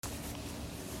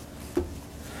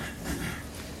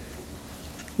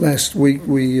Last week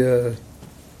we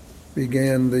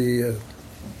began the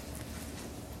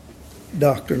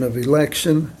doctrine of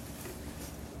election,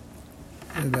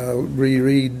 and I'll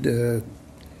reread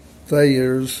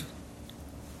Thayer's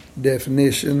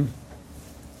definition.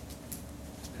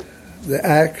 The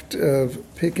act of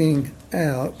picking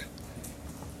out,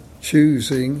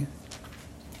 choosing,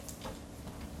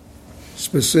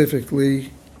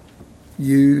 specifically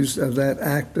used of that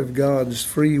act of God's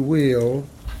free will,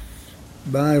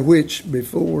 by which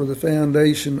before the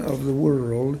foundation of the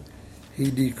world he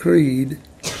decreed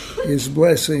his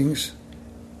blessings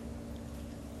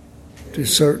to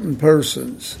certain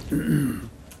persons.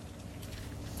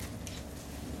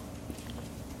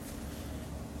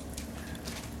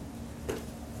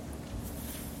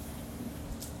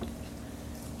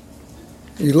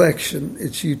 Election,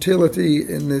 its utility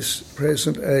in this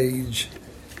present age,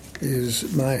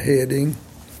 is my heading,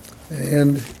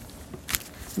 and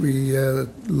we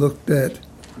looked at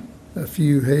a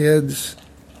few heads.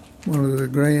 One of the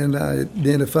grand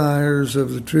identifiers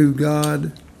of the true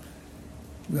God,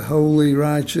 the holy,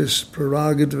 righteous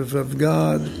prerogative of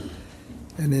God,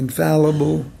 an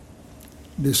infallible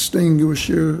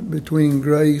distinguisher between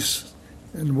grace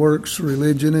and works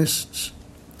religionists,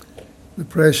 the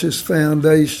precious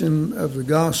foundation of the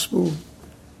gospel,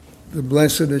 the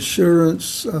blessed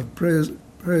assurance of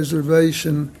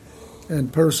preservation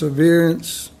and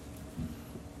perseverance,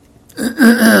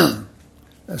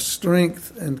 a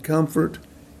strength and comfort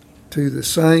to the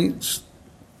saints,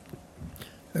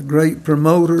 a great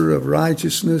promoter of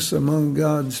righteousness among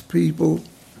God's people,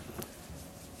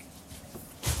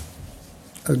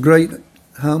 a great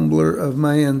humbler of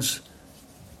man's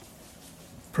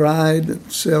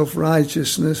pride,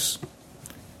 self-righteousness,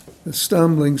 the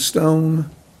stumbling stone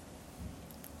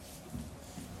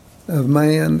of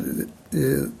man.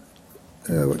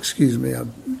 I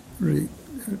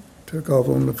took off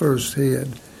on the first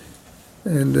head.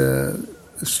 And a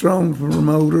strong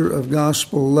promoter of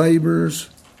gospel labors,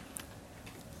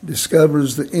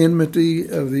 discovers the enmity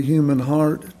of the human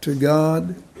heart to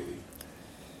God,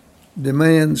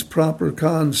 demands proper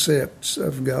concepts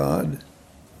of God,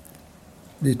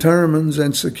 determines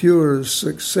and secures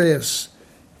success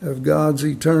of God's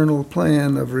eternal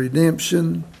plan of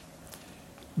redemption,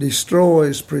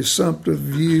 destroys presumptive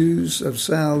views of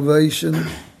salvation,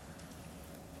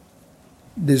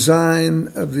 design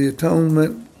of the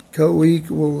atonement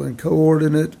co-equal and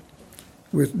coordinate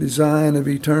with design of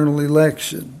eternal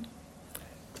election.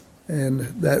 And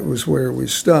that was where we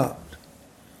stopped.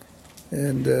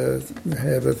 And we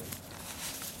have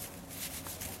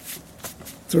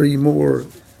three more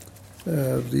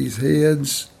of these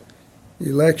heads.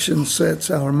 Election sets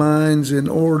our minds in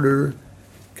order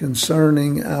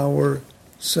concerning our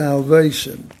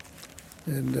salvation.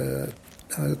 And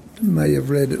I may have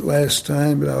read it last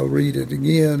time, but I'll read it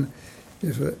again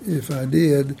if I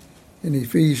did. In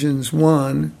Ephesians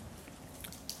 1,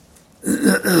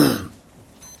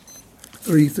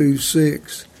 3 through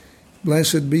 6,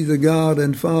 Blessed be the God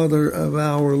and Father of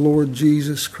our Lord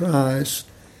Jesus Christ,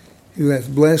 who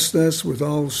hath blessed us with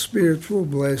all spiritual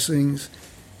blessings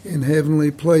in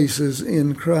heavenly places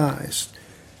in Christ,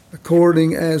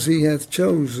 according as he hath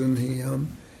chosen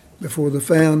him before the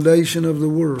foundation of the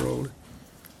world,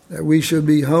 that we should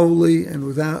be holy and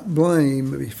without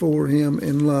blame before him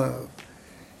in love,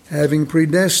 having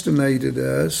predestinated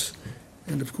us.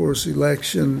 And of course,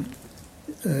 election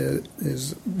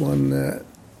is one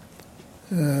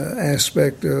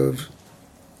aspect of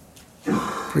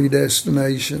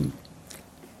predestination,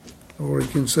 or you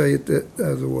can say it the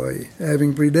other way,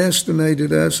 having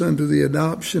predestinated us unto the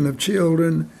adoption of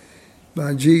children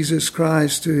by Jesus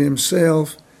Christ to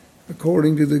himself,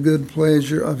 according to the good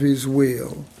pleasure of his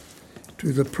will,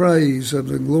 to the praise of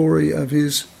the glory of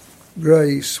his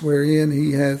grace, wherein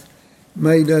he hath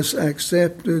made us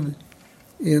accepted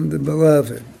in the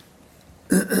beloved.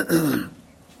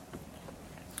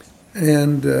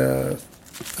 And I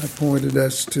pointed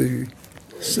us to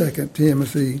 2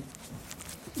 Timothy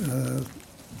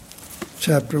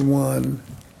chapter 1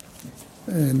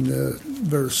 and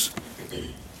verse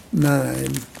 9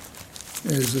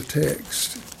 as a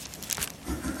text.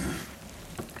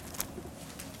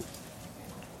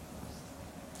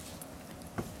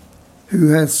 Who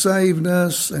hath saved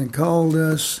us and called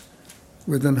us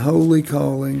with an holy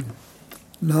calling,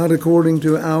 not according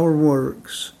to our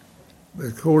works, but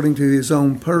according to his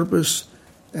own purpose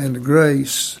and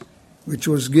grace, which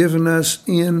was given us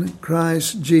in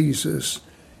Christ Jesus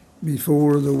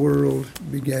before the world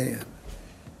began.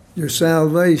 Your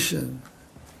salvation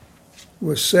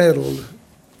was settled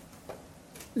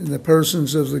in the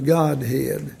persons of the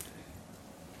Godhead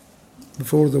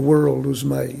before the world was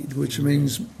made, which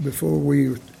means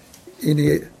before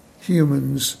any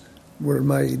humans were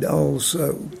made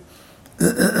also.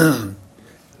 And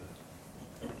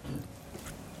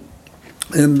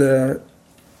that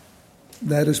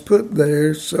is put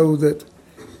there so that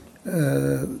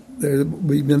there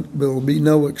will be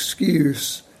no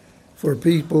excuse for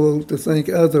people to think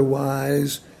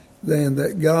otherwise than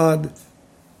that God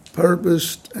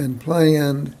purposed and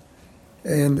planned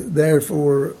and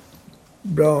therefore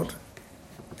brought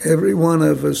every one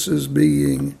of us as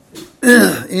being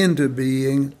into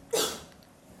being,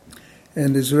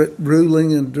 and is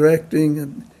ruling and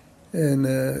directing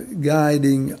and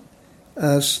guiding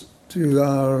us to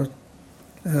our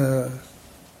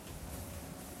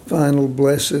final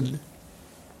blessed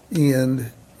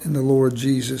end in the Lord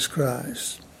Jesus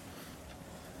Christ.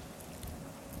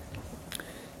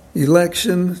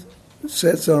 Election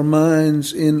sets our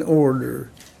minds in order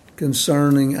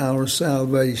concerning our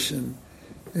salvation,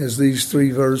 as these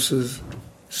 3 verses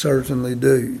certainly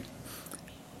do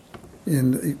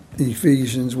in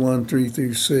Ephesians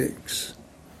 1:3-6.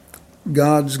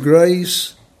 God's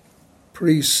grace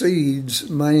precedes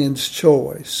man's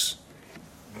choice.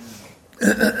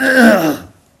 It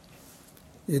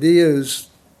is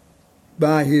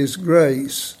by his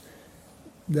grace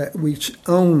that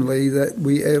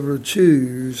we ever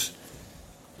choose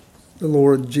the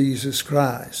Lord Jesus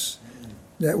Christ,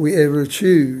 that we ever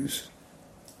choose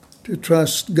to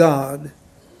trust God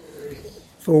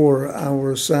for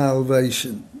our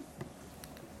salvation.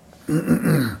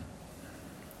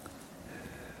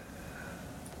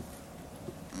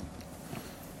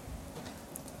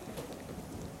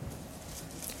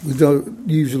 We don't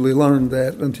usually learn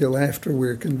that until after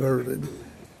we're converted.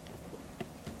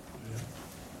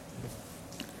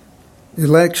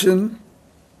 Election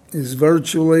is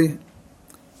virtually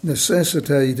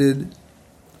necessitated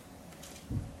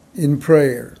in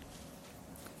prayer.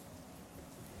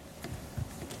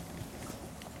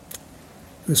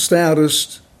 The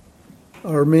stoutest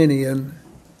Arminian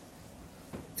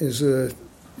is a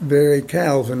very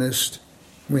Calvinist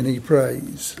when he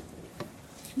prays.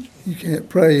 You can't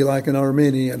pray like an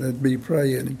Arminian and be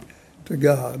praying to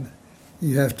God.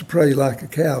 You have to pray like a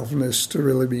Calvinist to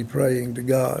really be praying to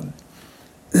God.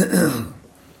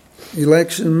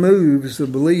 Election moves the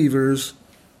believer's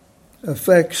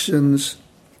affections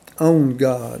on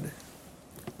God.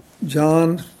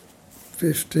 John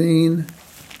 15.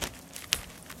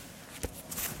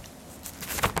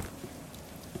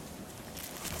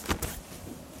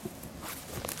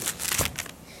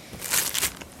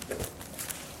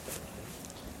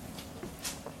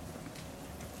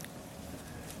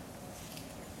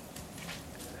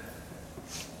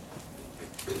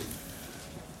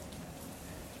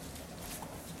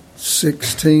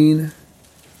 (16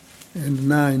 and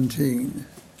 19).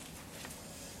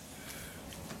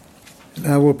 And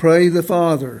I will pray the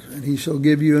Father, and he shall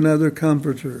give you another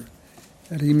Comforter,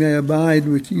 that he may abide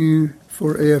with you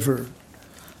forever.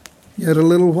 Yet a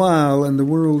little while, and the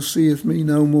world seeth me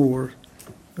no more.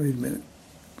 Wait a minute.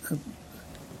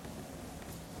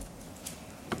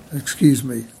 Excuse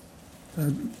me.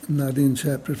 I'm not in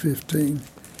chapter 15.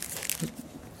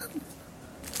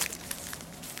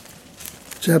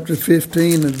 Chapter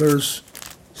 15 and verse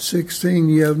 16,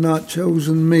 you have not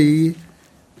chosen me,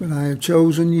 but I have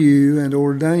chosen you and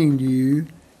ordained you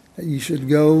that you should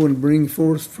go and bring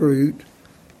forth fruit,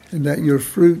 and that your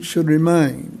fruit should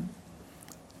remain,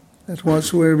 that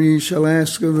whatsoever you shall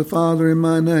ask of the Father in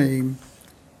my name,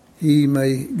 he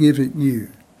may give it you.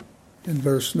 In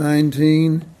verse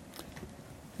 19,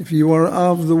 if you are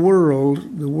of the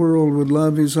world would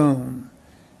love his own,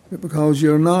 but because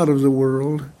you are not of the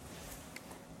world,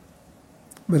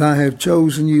 but I have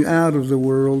chosen you out of the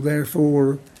world,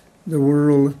 therefore the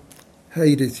world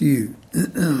hateth you.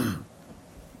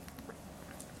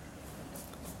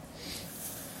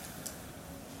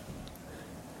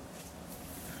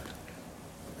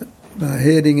 My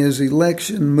heading is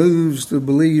election moves the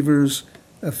believer's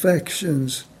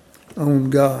affections on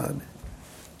God.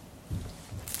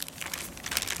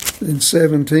 In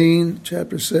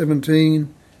chapter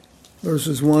 17,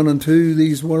 verses 1 and 2,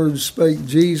 these words spake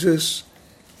Jesus,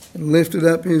 and lifted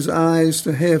up his eyes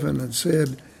to heaven, and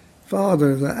said,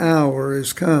 Father, the hour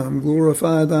is come,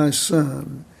 glorify thy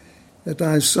Son, that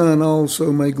thy Son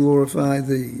also may glorify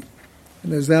thee.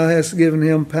 And as thou hast given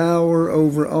him power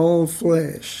over all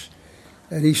flesh,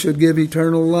 that he should give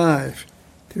eternal life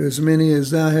to as many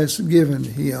as thou hast given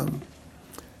him.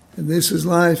 And this is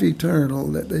life eternal,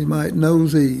 that they might know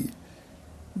thee,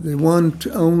 the one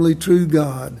only true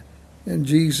God, and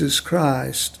Jesus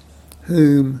Christ,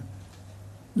 whom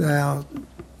thou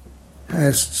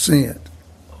hast sent.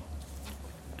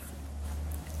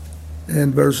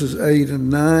 And verses 8 and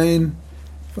 9,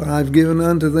 for I have given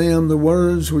unto them the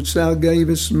words which thou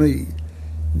gavest me.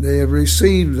 They have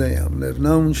received them, and have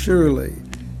known surely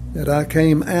that I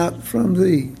came out from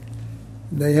thee.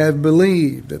 They have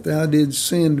believed that thou didst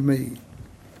send me.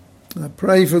 I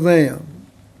pray for them.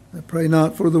 I pray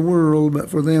not for the world, but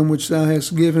for them which thou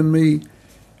hast given me,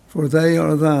 for they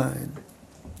are thine.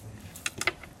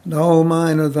 And all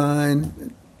mine are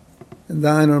thine, and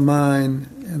thine are mine,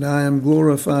 and I am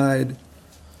glorified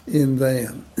in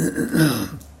them.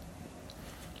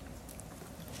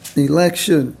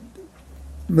 Election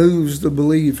moves the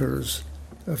believer's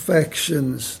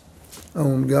affections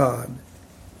on God.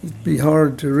 It'd be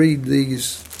hard to read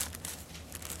these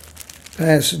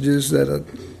passages that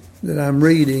I'm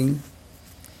reading,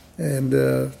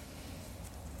 and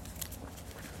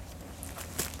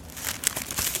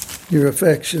your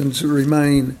affections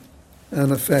remain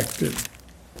unaffected.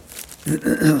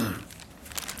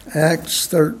 Acts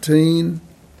 13,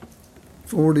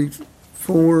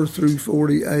 44 through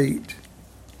 48.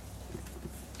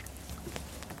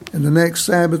 And the next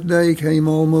Sabbath day came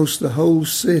almost the whole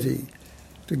city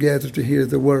together to hear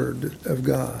the word of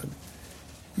God.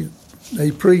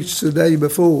 They preached the day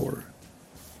before,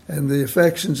 and the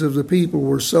affections of the people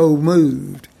were so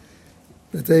moved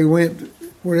that they went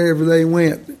wherever they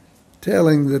went,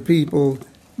 telling the people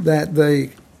that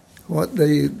what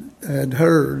they had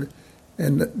heard.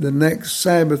 And the next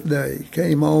Sabbath day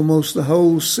came almost the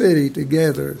whole city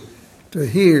together to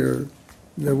hear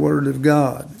the word of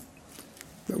God.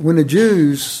 But when the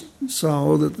Jews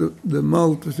saw that the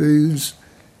multitudes,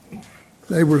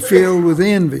 they were filled with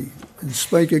envy and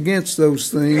spake against those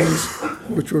things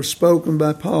which were spoken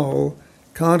by Paul,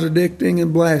 contradicting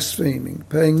and blaspheming,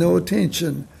 paying no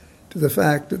attention to the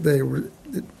fact that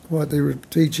what they were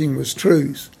teaching was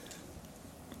truth.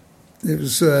 It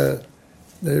was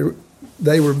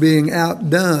they were being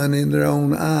outdone in their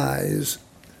own eyes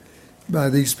by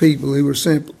these people who were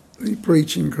simply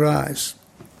preaching Christ.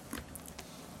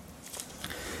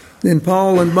 Then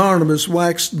Paul and Barnabas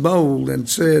waxed bold and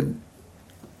said,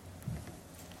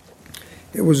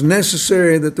 it was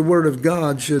necessary that the word of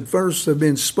God should first have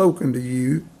been spoken to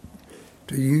you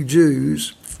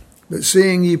Jews, but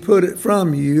seeing ye put it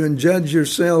from you and judge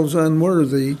yourselves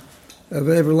unworthy of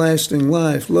everlasting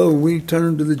life, lo, we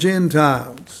turn to the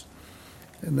Gentiles.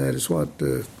 And that is what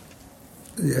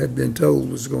he had been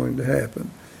told was going to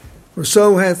happen. For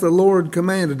so hath the Lord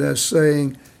commanded us,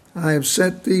 saying, I have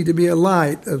set thee to be a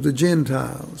light of the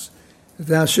Gentiles, that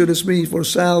thou shouldest be for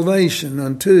salvation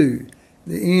unto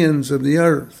the ends of the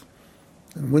earth.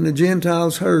 And when the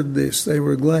Gentiles heard this, they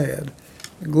were glad,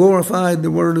 and glorified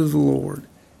the word of the Lord.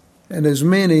 And as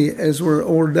many as were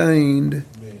ordained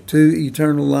to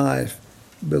eternal life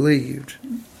believed.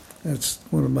 That's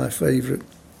one of my favorite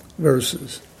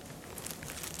verses.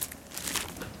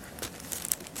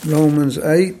 Romans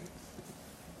 8,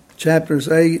 chapters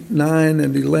 8, 9,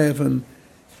 and 11,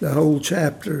 the whole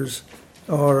chapters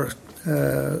are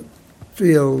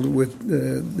filled with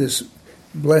this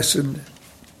blessed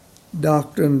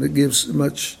doctrine that gives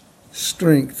much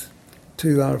strength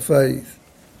to our faith.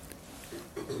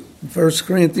 1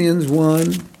 Corinthians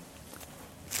 1,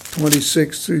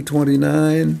 26 through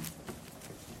 29.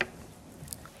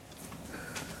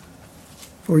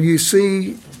 For you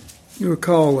see your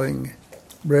calling,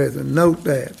 brethren. Note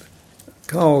that.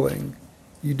 Calling.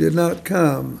 You did not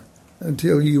come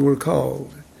until you were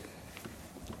called.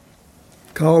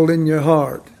 Called in your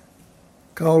heart.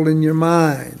 Called in your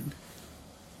mind.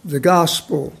 The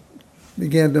gospel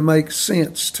began to make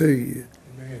sense to you.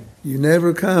 Amen. You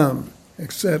never come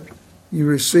except you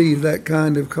receive that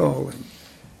kind of calling.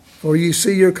 For you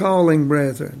see your calling,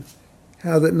 brethren,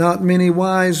 how that not many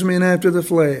wise men after the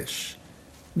flesh,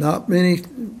 not many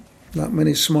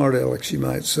smart alecks, you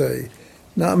might say,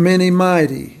 not many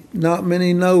mighty, not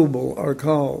many noble are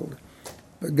called.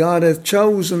 But God hath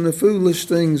chosen the foolish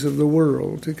things of the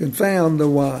world to confound the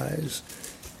wise.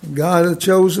 God hath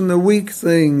chosen the weak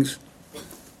things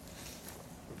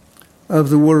of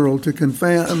the world to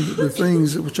confound the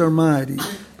things which are mighty,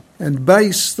 and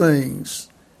base things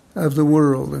of the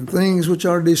world, and things which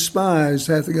are despised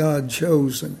hath God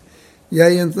chosen,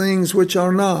 yea, and things which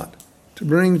are not, to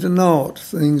bring to naught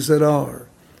things that are,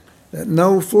 that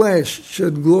no flesh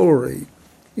should glory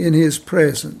in his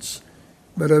presence.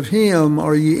 But of him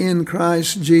are ye in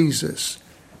Christ Jesus,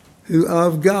 who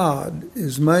of God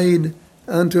is made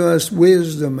unto us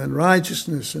wisdom and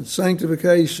righteousness and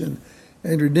sanctification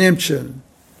and redemption,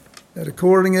 that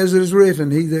according as it is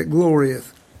written, he that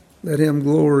glorieth, let him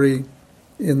glory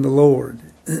in the Lord.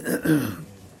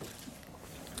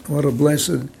 What a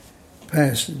blessed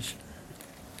passage.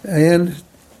 And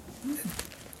 1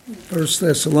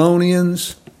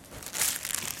 Thessalonians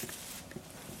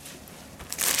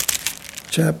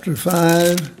chapter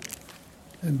 5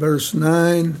 and verse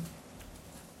 9.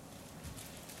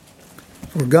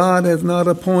 For God hath not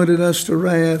appointed us to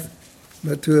wrath,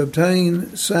 but to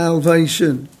obtain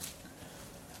salvation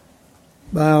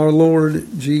by our Lord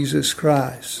Jesus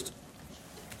Christ.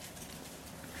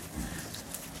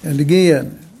 And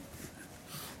again,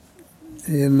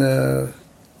 in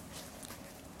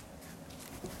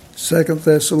 2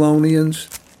 Thessalonians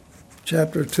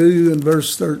chapter 2 and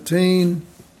verse 13,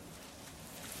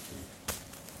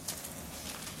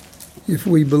 if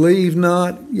we believe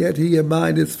not, yet he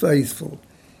abideth faithful.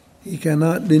 He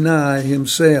cannot deny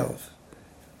himself.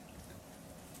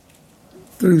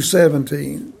 Through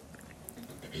 17.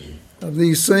 Of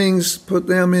these things put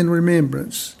them in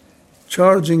remembrance,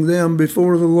 charging them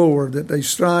before the Lord that they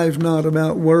strive not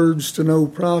about words to no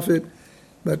profit,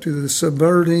 but to the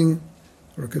subverting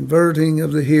or converting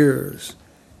of the hearers.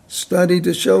 Study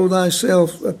to show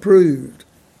thyself approved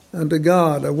unto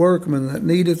God, a workman that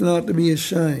needeth not to be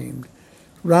ashamed,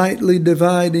 rightly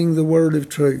dividing the word of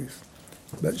truth.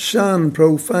 But shun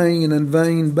profane and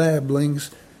vain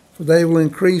babblings, for they will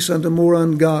increase unto more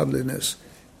ungodliness.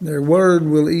 Their word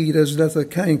will eat as doth a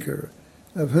canker,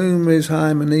 of whom is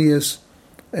Hymenaeus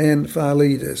and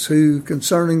Philetus, who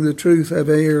concerning the truth have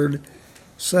erred,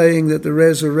 saying that the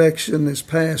resurrection is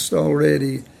past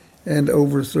already, and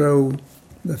overthrow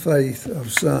the faith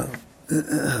of some.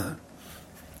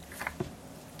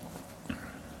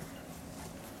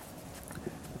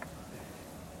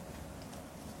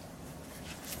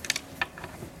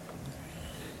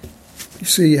 You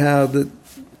see how the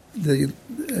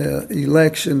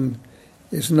election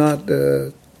is not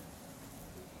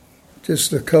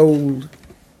just a cold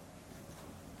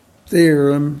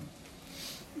theorem,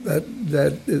 but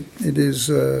that it is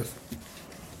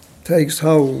takes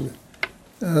hold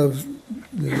of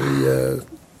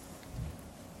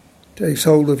takes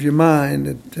hold of your mind.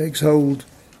 It takes hold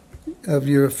of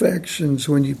your affections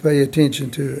when you pay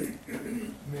attention to it.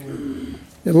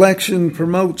 Election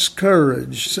promotes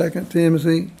courage, 2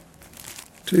 Timothy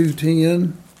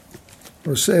 2:10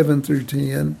 or 7 through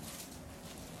 10.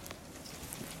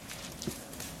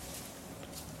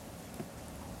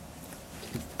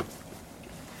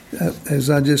 As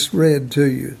I just read to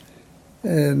you.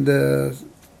 And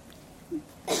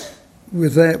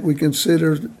with that we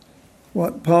consider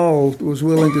what Paul was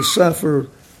willing to suffer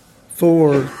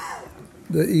for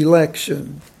the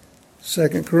election.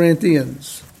 2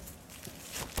 Corinthians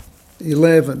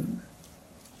 11.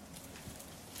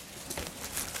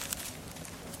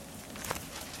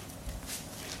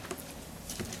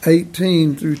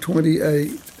 (18 through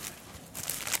 28).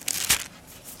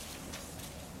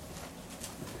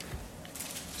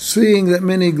 Seeing that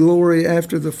many glory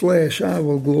after the flesh, I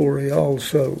will glory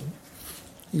also.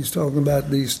 He's talking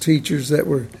about these teachers that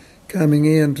were coming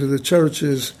into the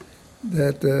churches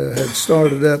that had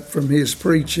started up from his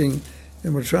preaching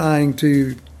and were trying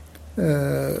to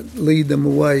lead them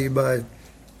away by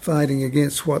fighting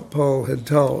against what Paul had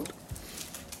taught.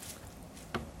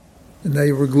 And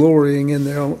they were glorying in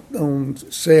their own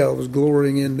selves,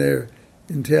 glorying in their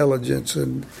intelligence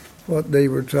and what they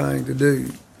were trying to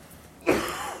do.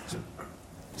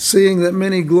 Seeing that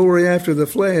many glory after the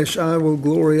flesh, I will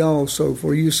glory also.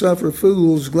 For you suffer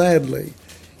fools gladly,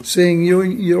 seeing ye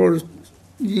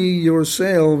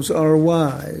yourselves are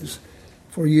wise.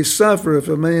 For ye suffer if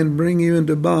a man bring you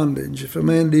into bondage, if a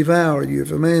man devour you,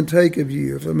 if a man take of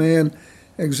you, if a man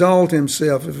exalt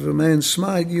himself, if a man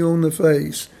smite you on the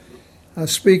face. I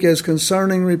speak as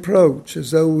concerning reproach,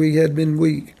 as though we had been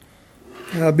weak.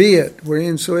 Howbeit,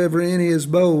 whereinsoever any is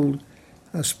bold,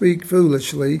 I speak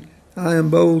foolishly, I am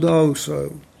bold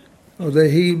also. Are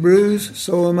they Hebrews?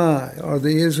 So am I. Are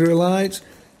they Israelites?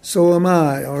 So am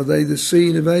I. Are they the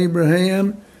seed of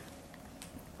Abraham?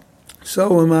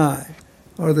 So am I.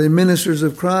 Are they ministers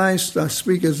of Christ? I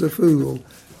speak as a fool.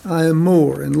 I am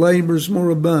more, and labors more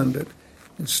abundant,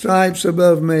 and stripes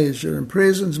above measure, and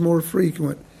prisons more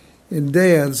frequent, and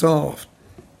deaths oft.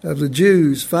 Of the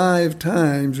Jews 5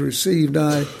 times received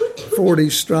I 40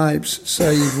 stripes,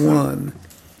 save one.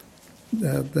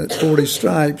 That 40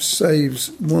 stripes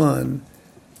saves one.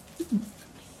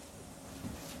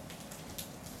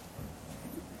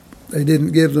 They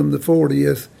didn't give them the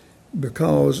 40th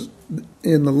because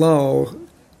in the law,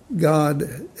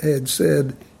 God had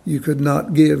said you could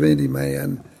not give any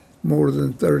man more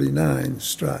than 39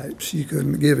 stripes. You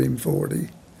couldn't give him 40.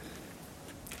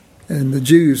 And the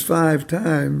Jews 5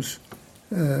 times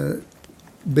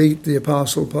beat the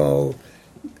Apostle Paul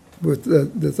with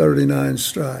the 39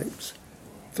 stripes.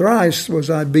 Thrice was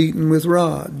I beaten with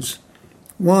rods.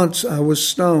 Once I was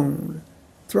stoned.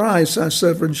 Thrice I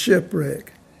suffered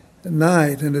shipwreck. A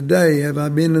night and a day have I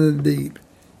been in the deep.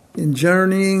 In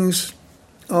journeyings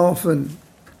often.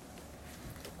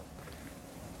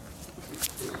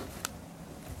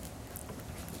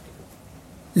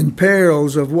 In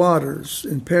perils of waters,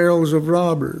 in perils of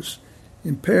robbers,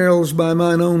 in perils by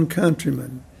mine own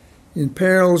countrymen, in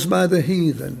perils by the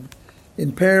heathen,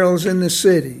 in perils in the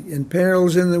city, in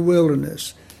perils in the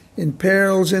wilderness, in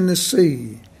perils in the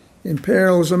sea, in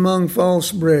perils among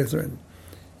false brethren,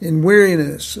 in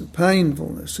weariness and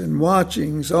painfulness, in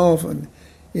watchings often,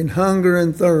 in hunger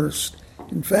and thirst,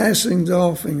 in fastings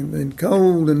often, in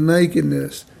cold and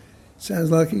nakedness.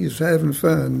 Sounds like he's having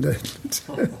fun, doesn't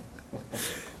it?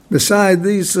 Beside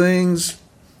these things,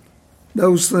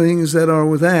 those things that are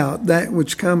without, that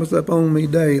which cometh upon me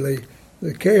daily,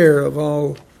 the care of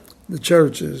all the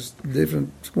churches,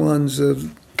 different ones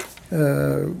of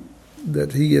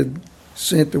that he had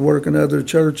sent to work in other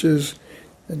churches,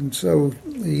 and so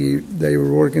they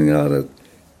were working out a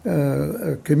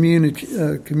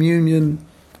communication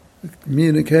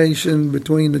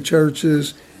between the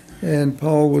churches, and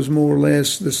Paul was more or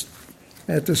less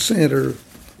at the center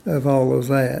of all of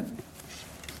that.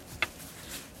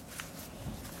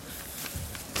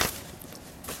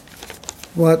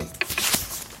 What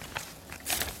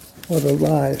a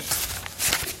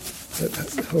life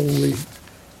that holy,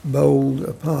 bold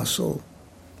apostle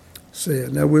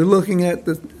said. Now we're looking at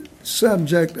the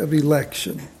subject of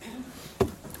election.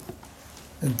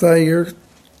 And Thayer,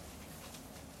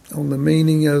 on the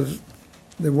meaning of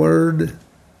the word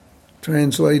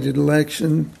translated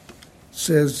election,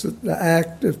 says that the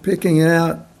act of picking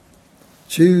out,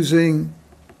 choosing,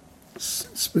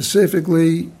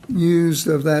 specifically used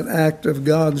of that act of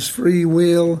God's free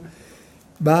will,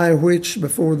 by which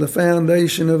before the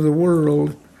foundation of the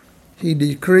world he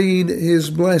decreed his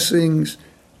blessings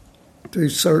to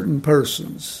certain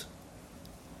persons,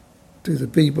 to the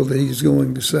people that he's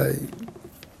going to save.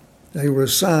 They were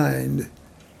assigned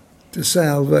to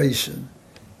salvation.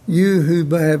 You who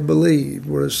have believed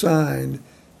were assigned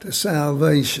to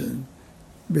salvation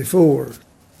before.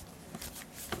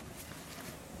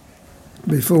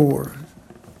 Before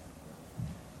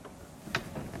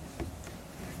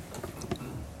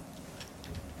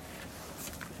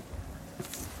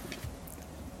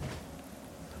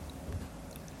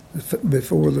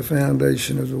the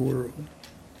foundation of the world.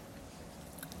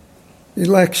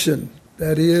 Election,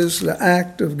 that is, the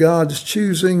act of God's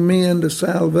choosing men to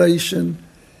salvation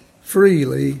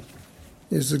freely,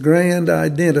 is the grand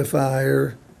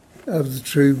identifier of the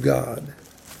true God.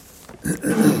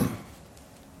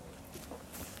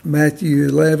 Matthew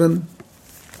 11,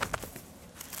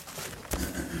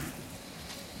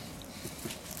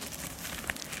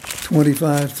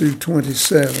 (25 through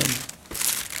 27).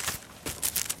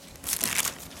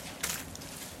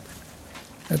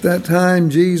 At that time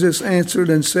Jesus answered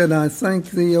and said, I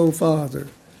thank thee, O Father,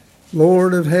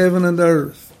 Lord of heaven and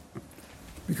earth,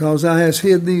 because thou hast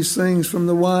hid these things from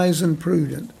the wise and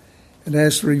prudent, and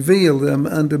hast revealed them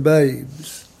unto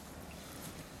babes.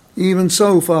 Even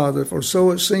so, Father, for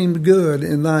so it seemed good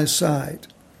in thy sight.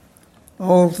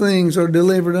 All things are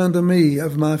delivered unto me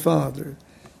of my Father.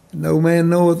 No man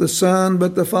knoweth the Son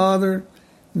but the Father,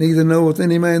 neither knoweth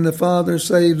any man the Father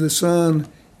save the Son,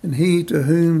 and he to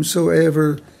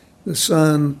whomsoever the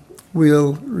Son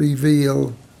will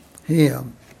reveal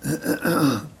him.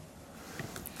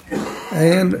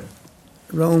 And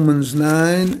Romans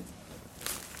 9,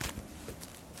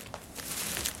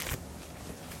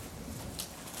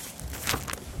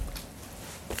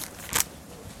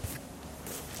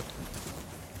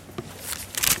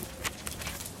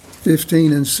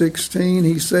 (15 and 16),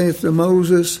 he saith to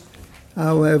Moses,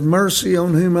 I will have mercy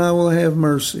on whom I will have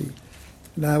mercy,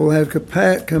 and I will have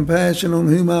compassion on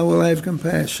whom I will have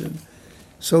compassion.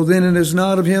 So then it is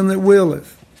not of him that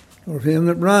willeth, or of him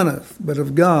that runneth, but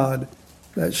of God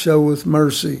that showeth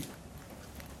mercy.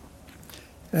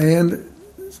 And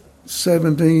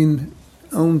 17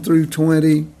 on through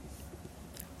 20,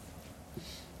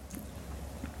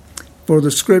 for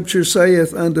the scripture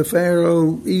saith unto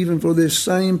Pharaoh, even for this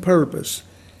same purpose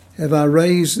have I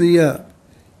raised thee up,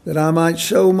 that I might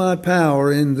show my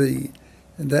power in thee,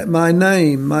 and that my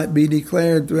name might be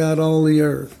declared throughout all the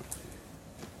earth.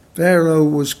 Pharaoh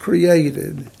was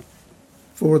created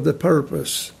for the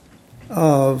purpose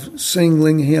of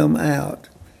singling him out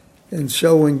and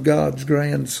showing God's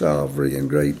grand sovereignty and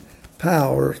great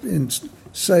power in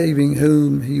saving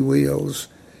whom he wills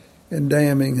and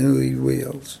damning who he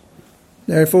wills.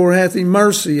 Therefore hath he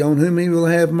mercy on whom he will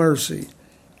have mercy,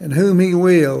 and whom he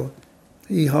will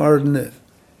he hardeneth.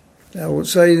 Thou wilt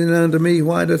say then unto me,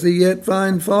 why doth he yet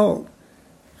find fault?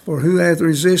 For who hath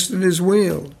resisted his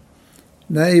will?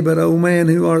 Nay, but, O man,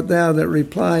 who art thou that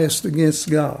repliest against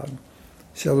God?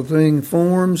 Shall the thing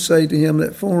formed say to him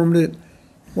that formed it,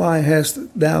 why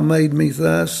hast thou made me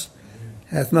thus?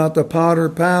 Hath not the potter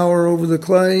power over the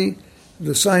clay,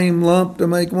 the same lump to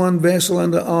make one vessel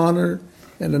unto honor,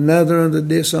 and another unto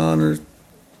dishonor?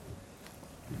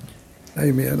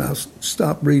 Amen. I'll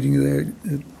stop reading there.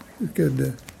 It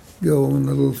could go on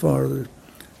a little farther.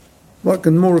 What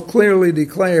can more clearly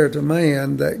declare to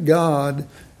man that God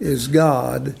is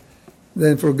God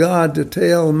than for God to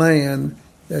tell man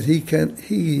that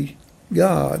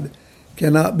God,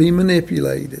 cannot be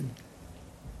manipulated?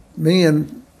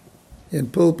 Men in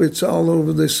pulpits all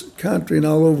over this country and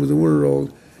all over the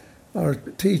world are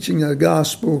teaching a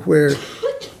gospel where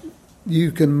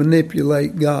you can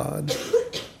manipulate God,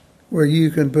 where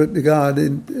you can put God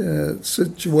in a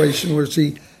situation where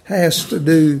he has to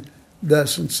do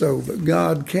thus and so. But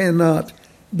God cannot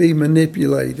be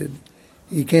manipulated.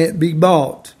 He can't be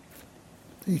bought.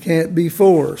 He can't be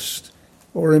forced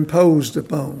or imposed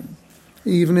upon.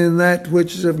 Even in that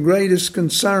which is of greatest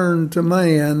concern to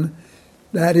man,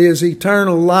 that is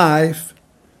eternal life,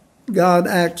 God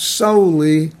acts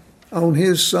solely on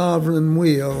his sovereign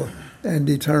will and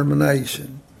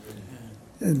determination.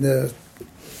 And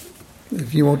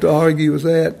if you want to argue with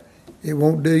that, it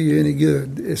won't do you any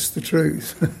good. It's the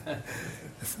truth.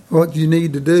 What you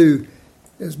need to do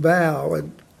is bow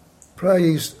and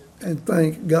praise and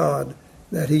thank God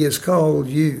that he has called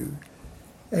you.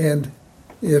 And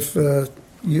if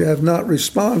you have not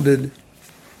responded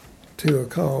to a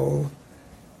call,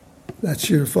 that's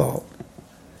your fault.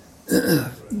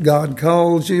 God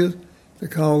calls you. The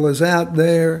call is out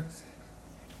there.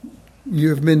 You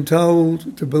have been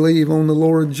told to believe on the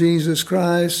Lord Jesus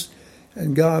Christ,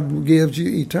 and God gives you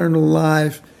eternal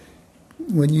life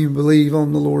when you believe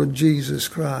on the Lord Jesus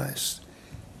Christ.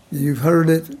 You've heard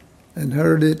it and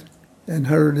heard it and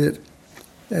heard it,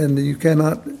 and you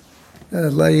cannot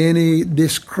lay any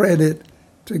discredit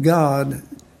to God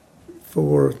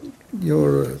for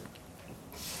your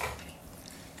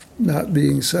not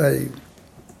being saved.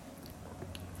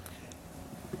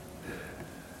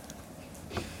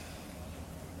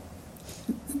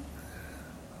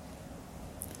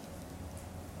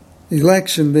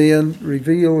 Election then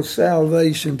reveals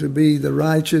salvation to be the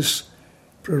righteous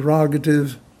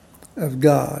prerogative of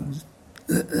God.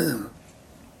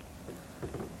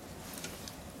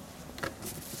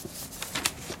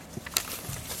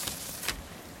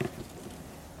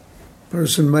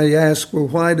 Person may ask, well,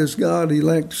 why does God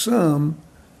elect some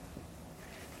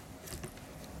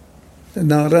and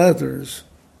not others?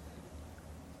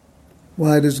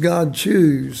 Why does God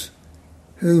choose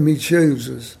whom he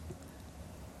chooses?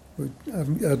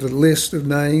 I've got a list of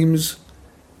names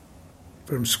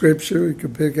from Scripture. You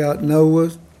could pick out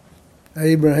Noah,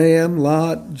 Abraham,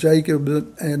 Lot, Jacob,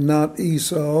 and not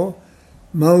Esau,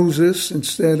 Moses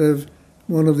instead of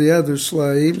one of the other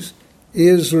slaves,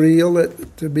 Israel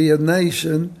to be a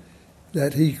nation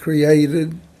that he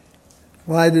created.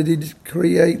 Why did he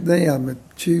create them and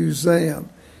choose them?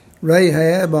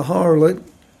 Rahab, a harlot,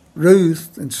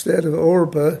 Ruth instead of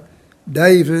Orpah,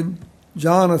 David,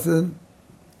 Jonathan,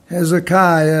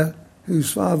 Hezekiah,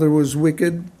 whose father was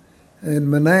wicked,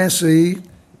 and Manasseh,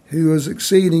 who was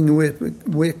exceedingly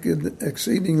wicked,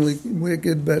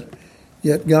 but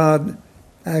yet God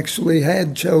actually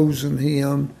had chosen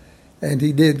him, and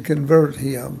he did convert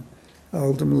him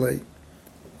ultimately.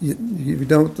 You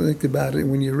don't think about it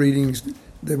when you're reading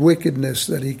the wickedness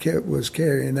that he was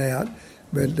carrying out,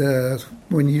 but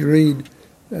when you read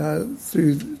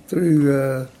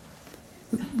through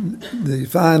the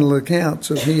final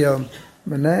accounts of him,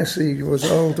 Manasseh was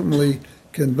ultimately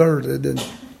converted and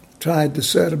tried to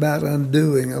set about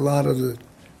undoing a lot of the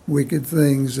wicked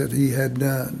things that he had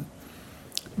done.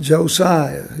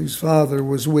 Josiah, whose father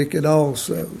was wicked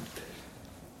also.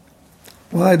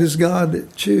 Why does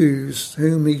God choose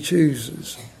whom he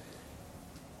chooses?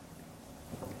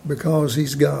 Because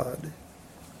he's God.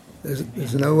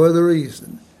 There's no other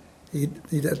reason.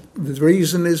 The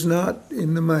reason is not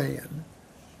in the man.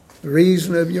 The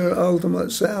reason of your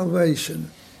ultimate salvation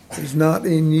is not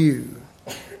in you.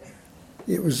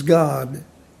 It was God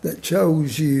that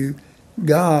chose you,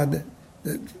 God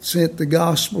that sent the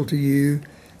gospel to you,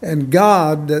 and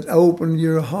God that opened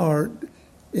your heart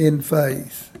in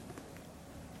faith.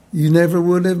 You never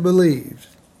would have believed.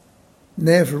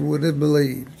 Never would have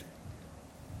believed.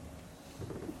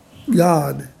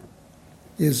 God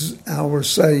is our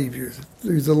Savior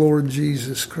through the Lord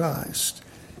Jesus Christ.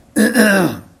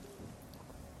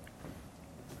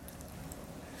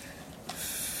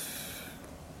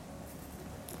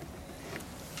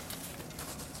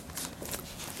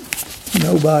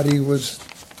 nobody was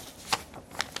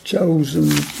chosen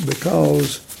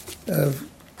because of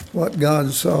what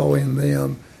God saw in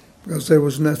them, because there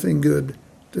was nothing good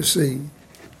to see.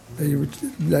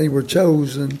 They were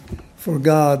chosen for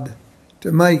God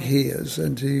to make His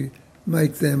and to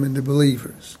make them into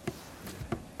believers.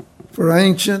 For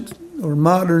ancient or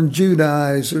modern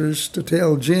Judaizers to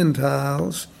tell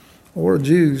Gentiles, or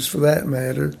Jews for that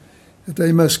matter, that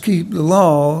they must keep the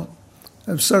law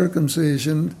of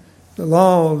circumcision, the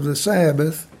law of the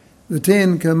Sabbath, the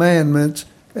 10 Commandments,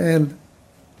 and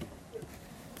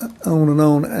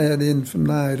on ad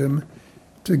infinitum,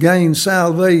 to gain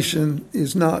salvation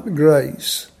is not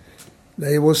grace.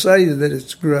 They will say that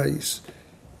it's grace.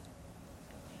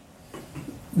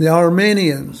 The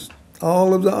Arminians,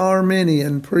 all of the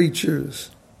Arminian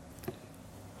preachers,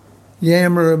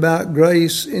 yammer about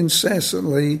grace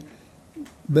incessantly,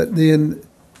 but then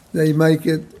they make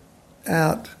it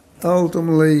out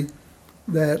ultimately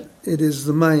that it is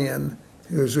the man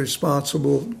who is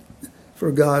responsible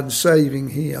for God saving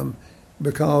him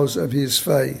because of his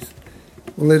faith.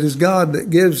 Well, it is God that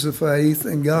gives the faith,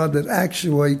 and God that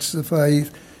actuates the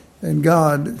faith, and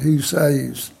God who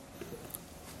saves.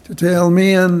 To tell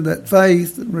men that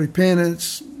faith,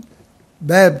 repentance,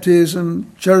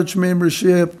 baptism, church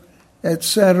membership,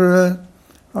 etc.,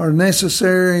 are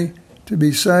necessary to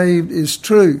be saved is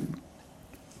true.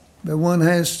 But one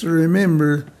has to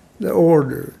remember the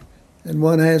order, and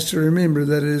one has to remember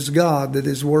that it is God that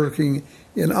is working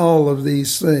in all of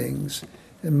these things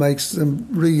and makes them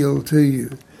real to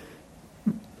you.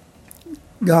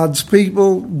 God's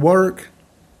people work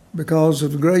because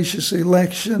of gracious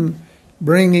election,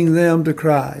 bringing them to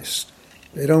Christ.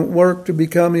 They don't work to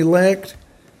become elect,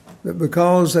 but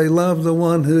because they love the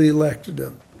one who elected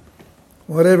them.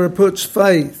 Whoever puts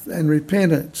faith and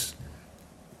repentance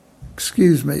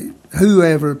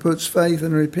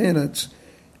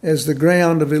as the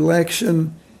ground of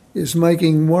election is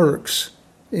making works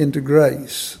into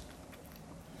grace.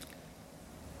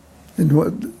 And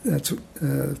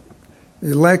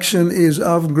election is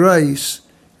of grace,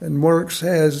 and works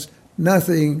has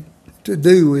nothing to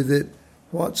do with it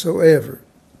whatsoever.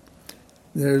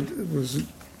 There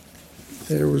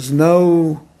was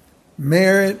no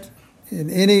merit in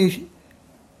any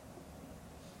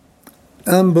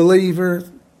unbeliever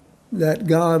that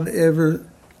God ever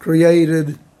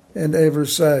created and ever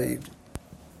saved.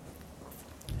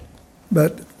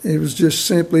 But it was just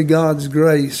simply God's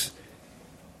grace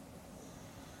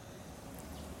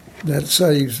that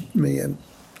saves men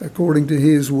according to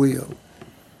His will.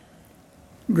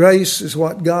 Grace is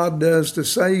what God does to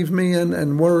save men,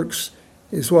 and works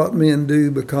is what men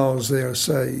do because they are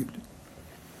saved.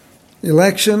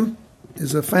 Election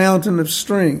is a fountain of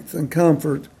strength and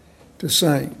comfort to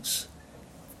saints.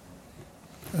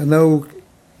 I know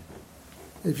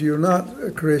if you're not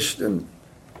a Christian,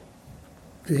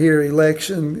 to hear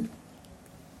election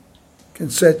can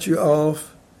set you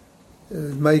off,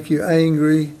 make you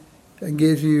angry, and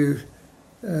give you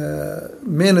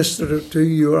minister to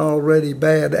your already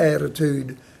bad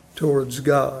attitude towards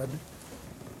God.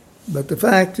 But the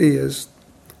fact is,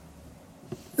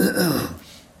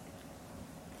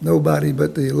 nobody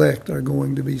but the elect are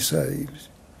going to be saved.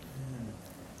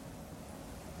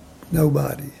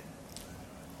 Nobody.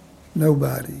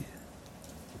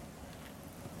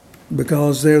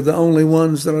 Because they're the only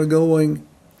ones that are going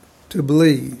to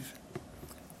believe.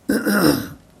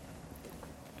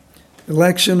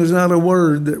 Election is not a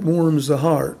word that warms the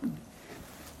heart,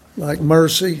 like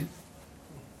mercy,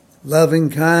 loving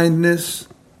kindness,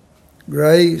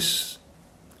 grace,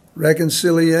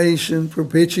 reconciliation,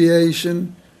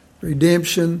 propitiation,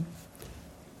 redemption.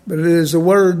 But it is a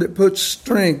word that puts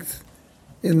strength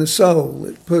in the soul.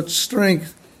 It puts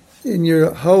strength in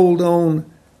your hold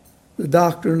on the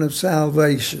doctrine of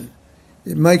salvation.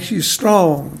 It makes you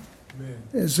strong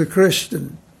as a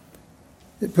Christian.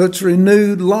 It puts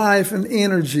renewed life and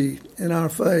energy in our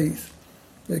faith.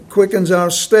 It quickens our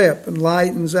step and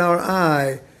lightens our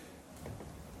eye.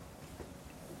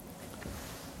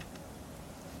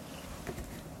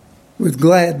 With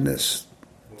gladness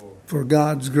for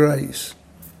God's grace.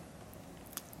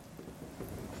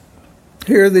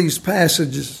 Hear these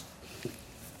passages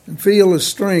and feel the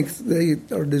strength they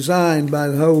are designed by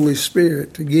the Holy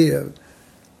Spirit to give.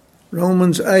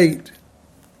 Romans 8,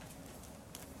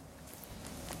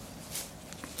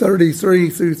 33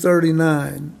 through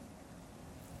 39.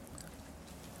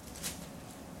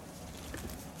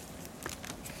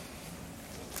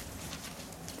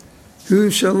 Who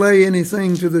shall lay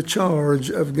anything to the charge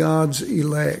of God's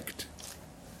elect?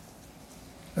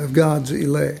 Of God's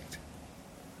elect.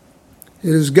 It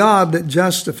is God that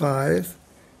justifieth.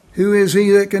 Who is he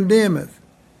that condemneth?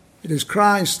 It is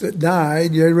Christ that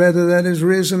died, yea, rather that is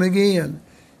risen again,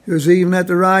 who is even at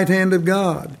the right hand of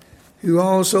God, who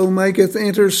also maketh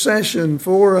intercession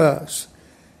for us.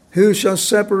 Who shall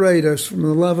separate us from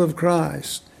the love of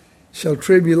Christ? Shall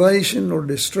tribulation or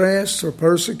distress or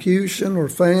persecution or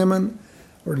famine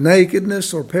or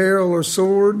nakedness or peril or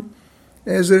sword?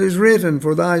 As it is written,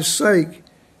 for thy sake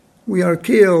we are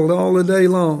killed all the day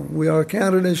long. We are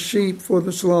counted as sheep for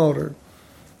the slaughter.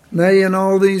 Nay, in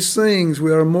all these things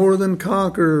we are more than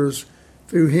conquerors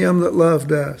through him that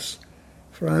loved us.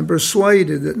 For I am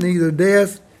persuaded that neither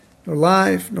death, nor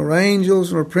life, nor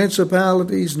angels, nor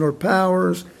principalities, nor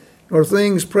powers, nor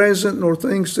things present, nor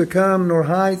things to come, nor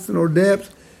height, nor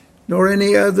depth, nor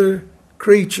any other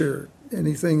creature,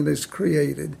 anything that's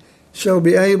created, shall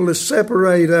be able to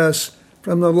separate us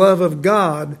from the love of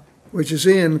God, which is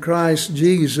in Christ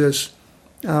Jesus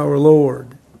our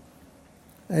Lord.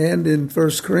 And in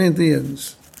 1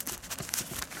 Corinthians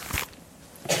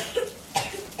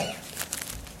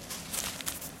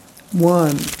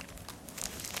 1,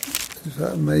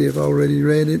 I may have already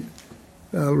read it,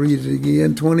 I'll read it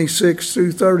again, 26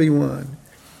 through 31.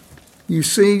 You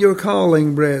see your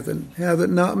calling, brethren, how that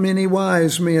not many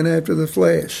wise men after the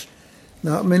flesh,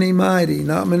 not many mighty,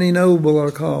 not many noble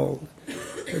are called.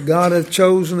 But God hath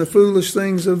chosen the foolish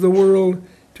things of the world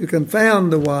to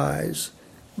confound the wise.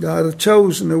 God hath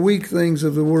chosen the weak things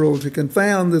of the world to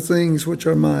confound the things which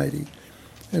are mighty,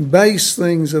 and base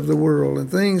things of the world,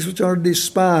 and things which are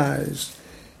despised,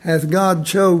 hath God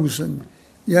chosen,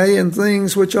 yea, and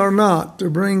things which are not, to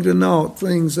bring to naught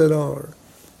things that are,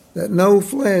 that no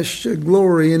flesh should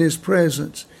glory in his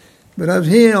presence. But of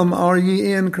him are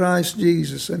ye in Christ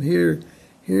Jesus. And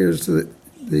here's the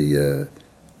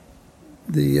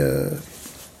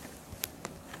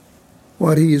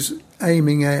what he is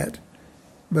aiming at.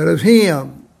 But of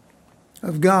him,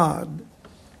 of God,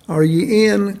 are ye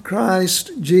in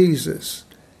Christ Jesus.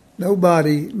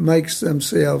 Nobody makes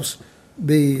themselves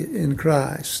be in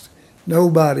Christ.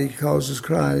 Nobody causes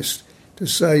Christ to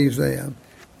save them.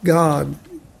 God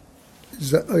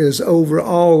is over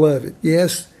all of it.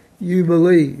 Yes, you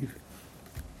believe.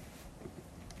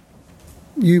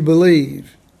 You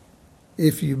believe,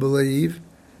 if you believe,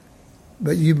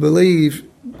 but you believe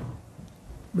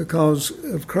because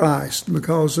of Christ,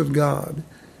 because of God,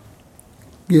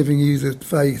 giving you the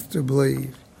faith to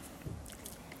believe.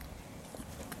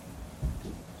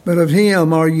 But of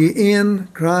him are ye in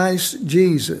Christ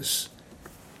Jesus,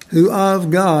 who of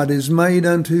God is made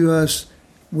unto us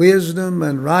wisdom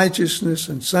and righteousness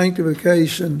and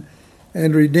sanctification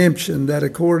and redemption, that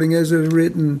according as it is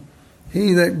written,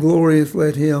 he that glorieth,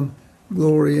 let him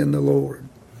glory in the Lord.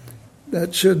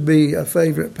 That should be a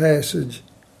favorite passage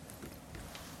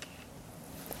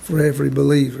for every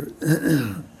believer.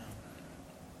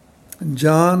 And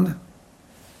John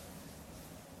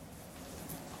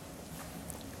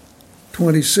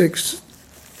 26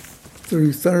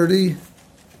 through 30,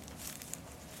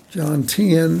 John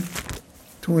 10,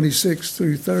 26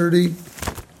 through 30.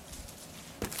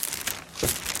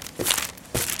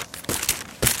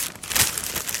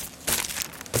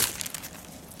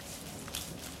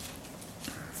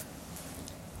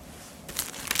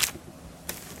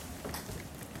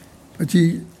 But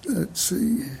let's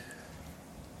see.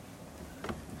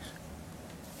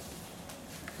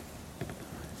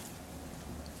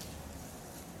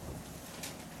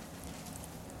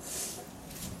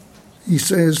 He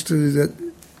says to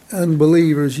the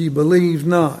unbelievers, ye believe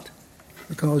not,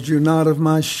 because you're not of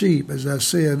my sheep, as I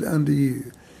said unto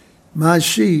you. My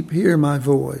sheep hear my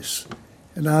voice,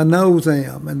 and I know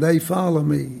them, and they follow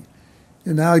me.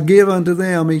 And I give unto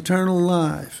them eternal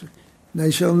life, and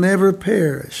they shall never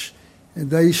perish, and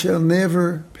they shall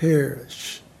never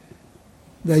perish.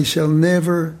 They shall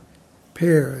never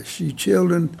perish. You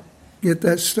children, get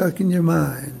that stuck in your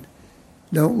mind.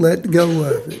 Don't let go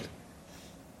of it.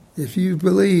 If you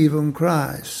believe on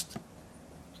Christ,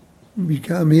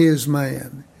 become his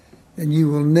man, and you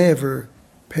will never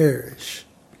perish.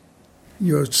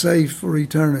 You're safe for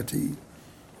eternity.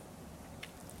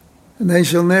 And they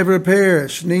shall never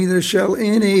perish, neither shall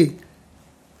any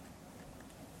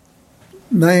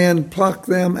man pluck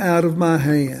them out of my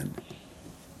hand.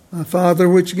 My Father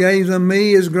which gave them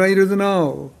me is greater than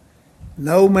all.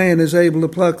 No man is able to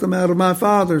pluck them out of my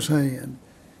Father's hand.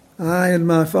 I and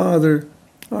my Father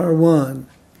are one.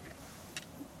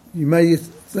 You may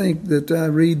think that I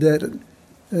read that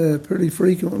pretty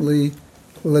frequently.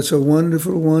 Well, it's a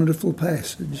wonderful, wonderful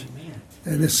passage. Amen.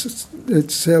 And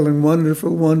it's telling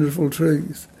wonderful, wonderful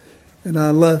truth. And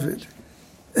I love it.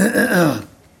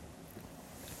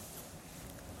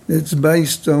 It's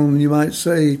based on, you might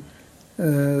say,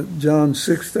 John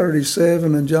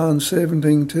 6:37 and John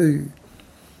 17:2.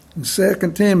 And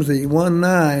 2 Timothy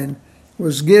 1:9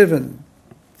 was given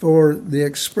for the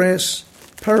express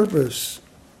purpose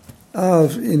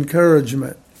of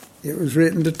encouragement. It was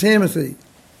written to Timothy.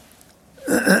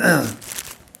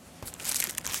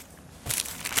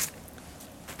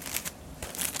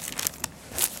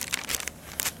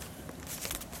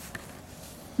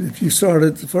 If you start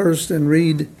at the first and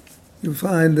read, you'll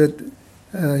find that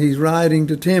he's writing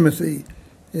to Timothy.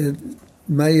 It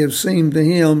may have seemed to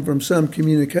him from some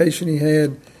communication he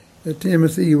had that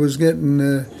Timothy was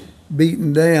getting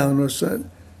beaten down or so,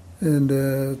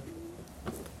 and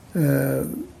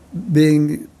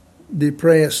being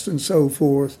depressed and so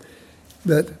forth.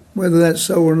 But whether that's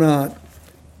so or not,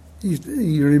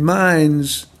 he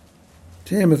reminds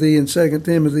Timothy in 2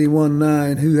 Timothy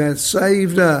 1:9, who hath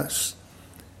saved us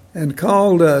and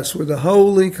called us with a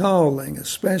holy calling, a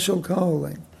special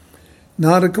calling,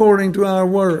 not according to our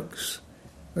works,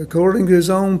 according to his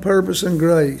own purpose and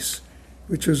grace,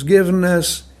 which was given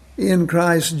us in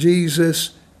Christ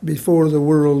Jesus before the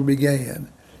world began.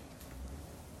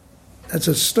 That's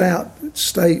a stout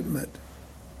statement,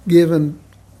 given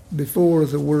before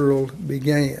the world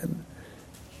began.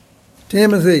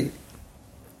 Timothy,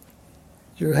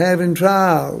 you're having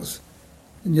trials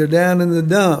and you're down in the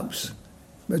dumps,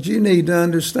 but you need to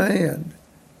understand,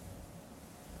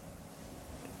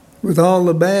 with all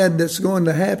the bad that's going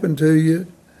to happen to you,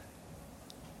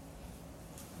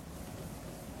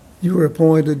 you were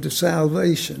appointed to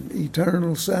salvation,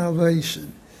 eternal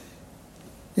salvation,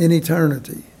 in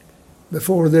eternity.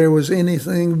 Before there was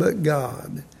anything but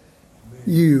God,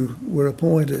 you were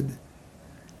appointed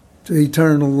to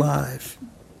eternal life,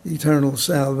 eternal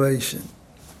salvation.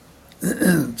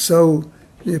 So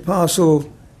the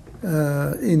apostle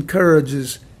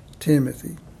encourages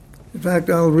Timothy. In fact,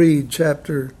 I'll read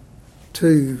chapter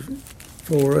 2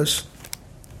 for us,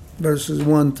 verses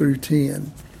 1 through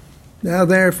 10. Now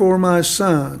therefore, my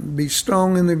son, be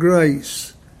strong in the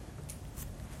grace.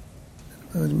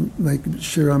 Make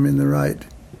sure I'm in the right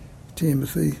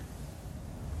Timothy.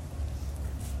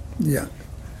 Yeah.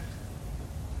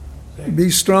 Be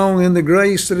strong in the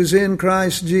grace that is in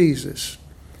Christ Jesus.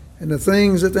 And the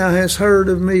things that thou hast heard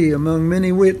of me among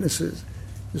many witnesses,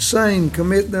 the same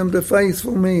commit them to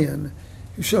faithful men,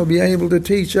 who shall be able to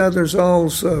teach others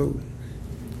also.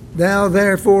 Thou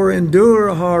therefore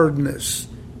endure hardness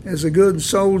as a good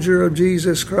soldier of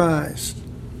Jesus Christ.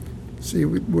 See,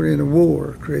 we're in a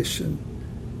war, Christian.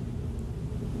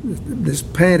 This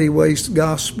panty-waist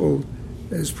gospel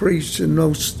is preached in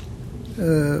most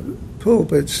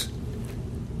pulpits,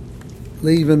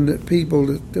 leaving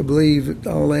people to believe that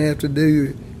all they have to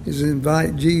do is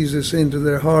invite Jesus into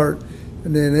their heart,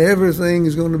 and then everything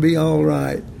is going to be all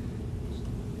right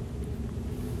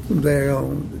from there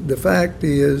on. The fact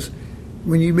is,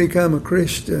 when you become a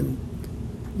Christian,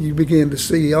 you begin to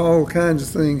see all kinds of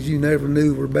things you never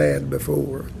knew were bad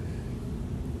before.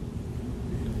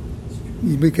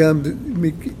 You become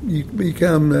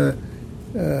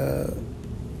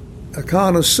a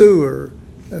connoisseur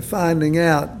of finding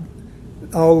out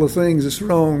all the things that's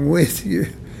wrong with you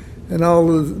and all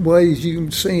the ways you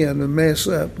can sin and mess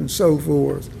up and so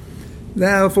forth.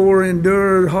 Therefore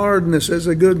endure hardness as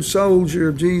a good soldier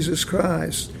of Jesus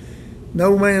Christ.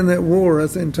 No man that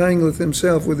warreth entangleth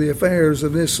himself with the affairs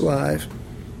of this life,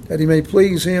 that he may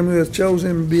please him who hath chosen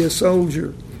him to be a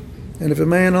soldier. And if a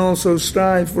man also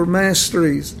strive for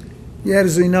masteries, yet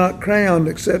is he not crowned,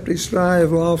 except he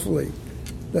strive lawfully.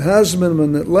 The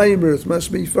husbandman that laboureth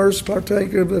must be first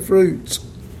partaker of the fruits.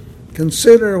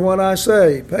 Consider what I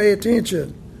say, pay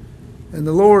attention, and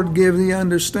the Lord give thee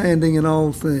understanding in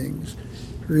all things.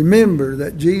 Remember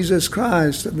that Jesus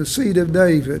Christ of the seed of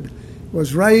David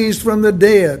was raised from the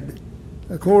dead,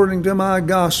 according to my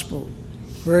gospel,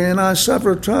 wherein I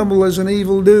suffer trouble as an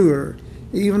evildoer,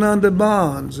 even unto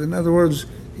bonds. In other words,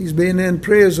 he's been in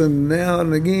prison now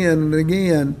and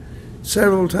again,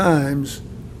 several times,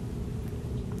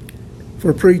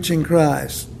 for preaching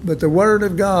Christ. But the word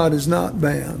of God is not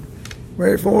bound.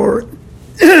 Wherefore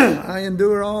I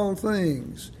endure all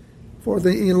things for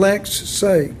the elect's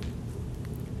sake.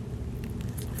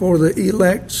 For the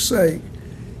elect's sake,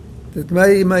 that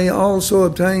they may also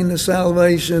obtain the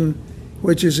salvation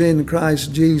which is in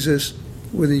Christ Jesus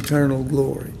with eternal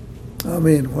glory.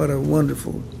 Amen. What a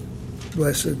wonderful,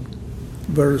 blessed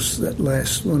verse that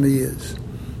last one is.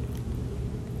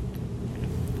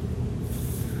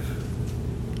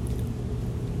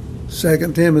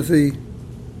 Second Timothy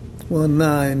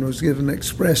 1:9 was given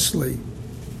expressly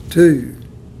to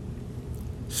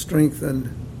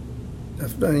strengthen a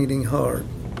fainting heart.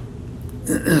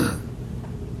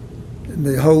 in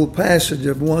the whole passage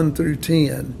of 1 through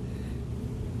 10,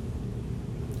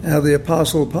 how the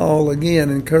Apostle Paul again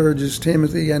encourages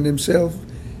Timothy and himself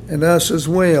and us as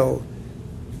well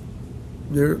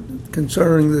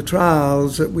concerning the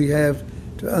trials that we have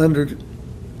to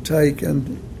undertake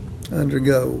and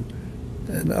undergo,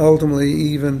 and ultimately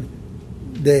even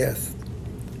death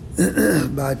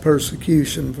by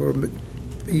persecution for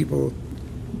people,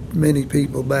 many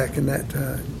people back in that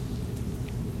time.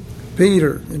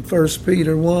 Peter, in 1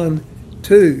 Peter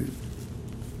 1:2,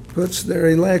 puts their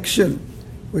election,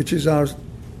 which is our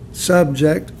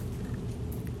subject,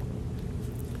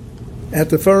 at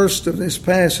the first of this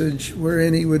passage,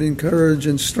 wherein he would encourage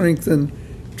and strengthen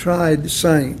tried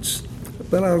saints.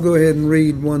 But I'll go ahead and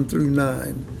read 1 through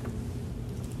 9.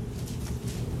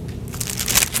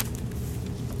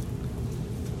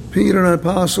 Peter, an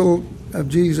apostle of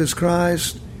Jesus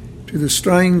Christ, to the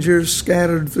strangers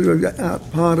scattered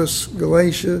throughout Pontus,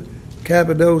 Galatia,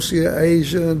 Cappadocia,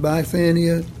 Asia, and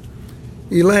Bithynia,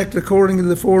 elect according to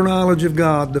the foreknowledge of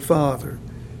God the Father.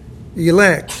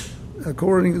 Elect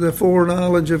according to the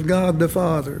foreknowledge of God the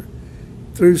Father,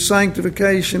 through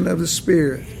sanctification of the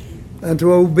Spirit,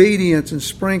 unto obedience and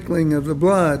sprinkling of the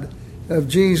blood of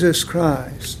Jesus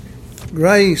Christ.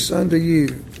 Grace unto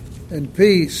you, and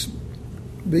peace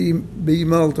be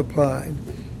multiplied.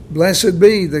 Blessed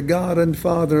be the God and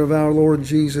Father of our Lord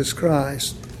Jesus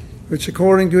Christ, which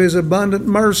according to his abundant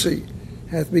mercy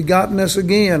hath begotten us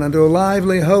again unto a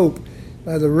lively hope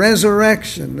by the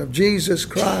resurrection of Jesus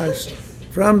Christ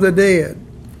from the dead,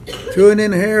 to an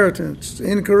inheritance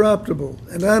incorruptible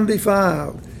and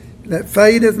undefiled, that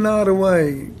fadeth not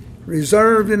away,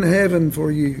 reserved in heaven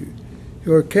for you,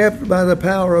 who are kept by the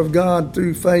power of God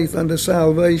through faith unto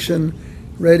salvation,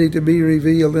 ready to be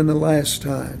revealed in the last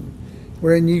time,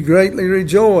 wherein ye greatly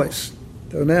rejoice,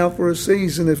 though now for a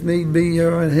season, if need be, ye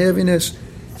are in heaviness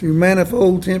through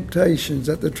manifold temptations,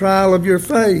 that the trial of your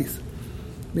faith,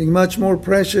 being much more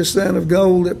precious than of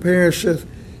gold that perisheth,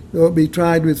 though it be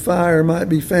tried with fire, might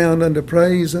be found unto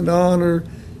praise and honor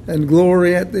and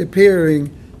glory at the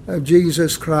appearing of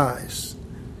Jesus Christ,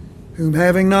 whom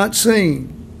having not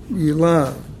seen, ye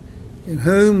love, in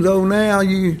whom, though now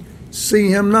you see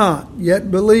him not, yet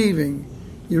believing,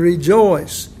 you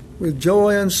rejoice with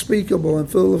joy unspeakable and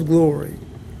full of glory.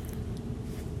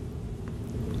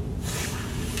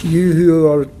 You who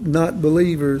are not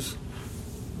believers,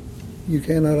 you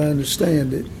cannot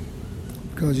understand it,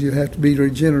 because you have to be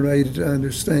regenerated to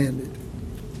understand it.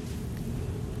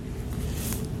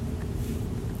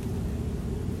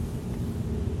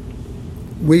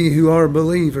 We who are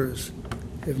believers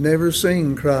have never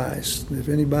seen Christ. If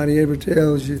anybody ever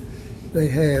tells you they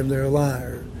have, they're a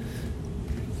liar.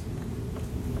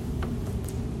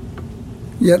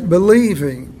 Yet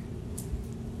believing,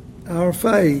 our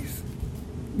faith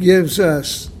gives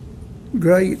us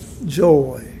great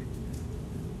joy.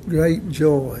 Great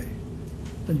joy.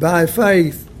 And by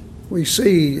faith, we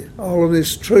see all of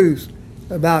this truth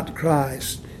about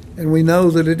Christ. And we know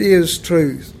that it is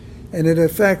truth. And it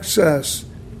affects us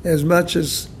as much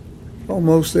as,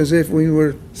 almost as if we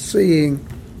were seeing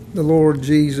the Lord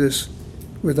Jesus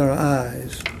with our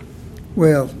eyes.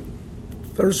 Well,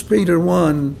 1 Peter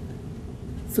 1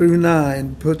 through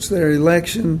 9 puts their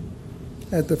election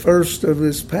at the first of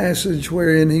this passage,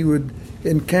 wherein he would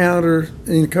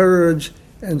encourage,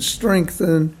 and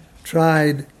strengthen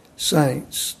tried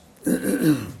saints.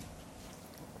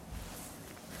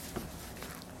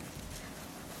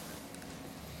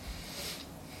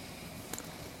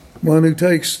 One who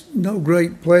takes no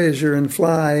great pleasure in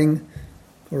flying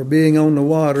or being on the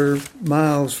water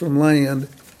miles from land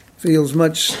feels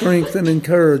much strength and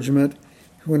encouragement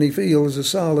when he feels a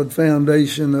solid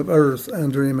foundation of earth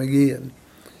under him again.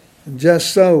 And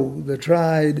just so, the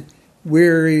tried,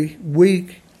 weary,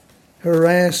 weak,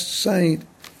 harassed saint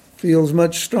feels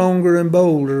much stronger and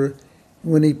bolder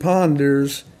when he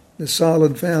ponders the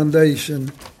solid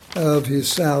foundation of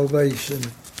his salvation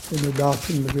in the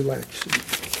doctrine of election.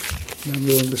 And I'm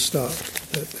going to stop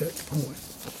at that point.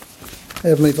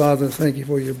 Heavenly Father, thank you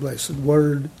for your blessed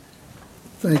word.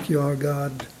 Thank you, our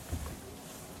God,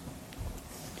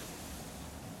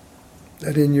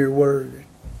 that in your word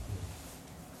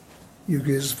you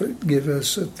give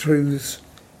us a truth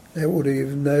that would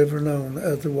have never known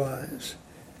otherwise.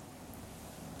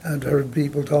 I've heard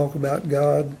people talk about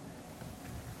God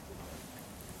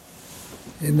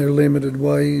in their limited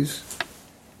ways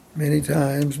many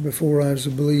times before I was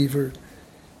a believer,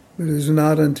 but it was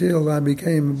not until I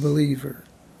became a believer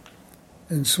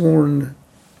and sworn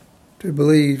to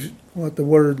believe what the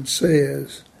Word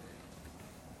says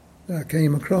that I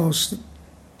came across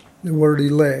the word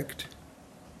elect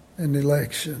and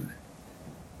election.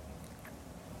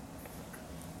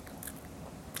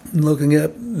 and looking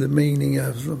up the meaning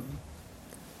of them.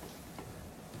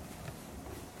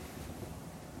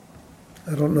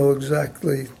 I don't know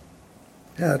exactly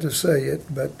how to say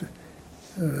it, but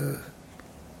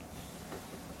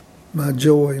my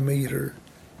joy meter,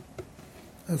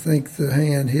 I think the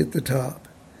hand hit the top.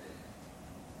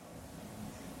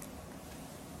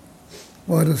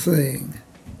 What a thing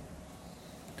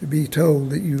to be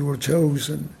told that you were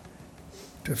chosen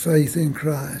to faith in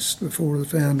Christ before the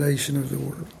foundation of the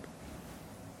world.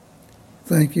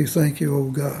 Thank you,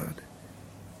 O God.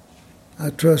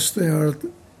 I trust there are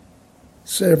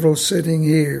several sitting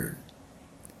here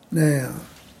now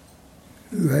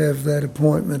who have that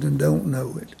appointment and don't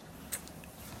know it.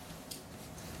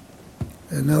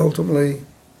 And ultimately,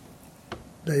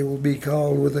 they will be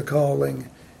called with a calling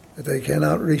that they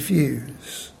cannot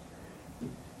refuse.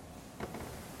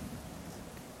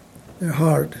 Their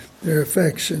heart, their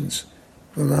affections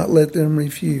will not let them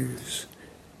refuse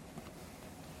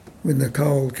when the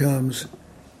call comes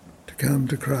to come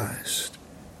to Christ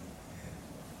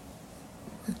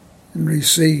and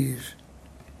receive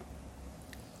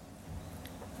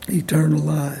eternal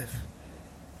life,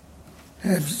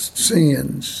 have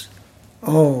sins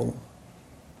all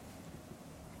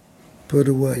put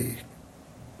away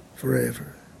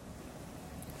forever.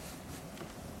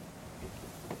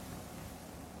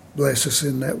 Bless us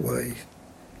in that way.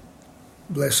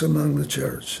 Bless among the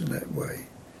church in that way.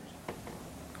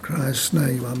 In Christ's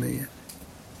name, amen.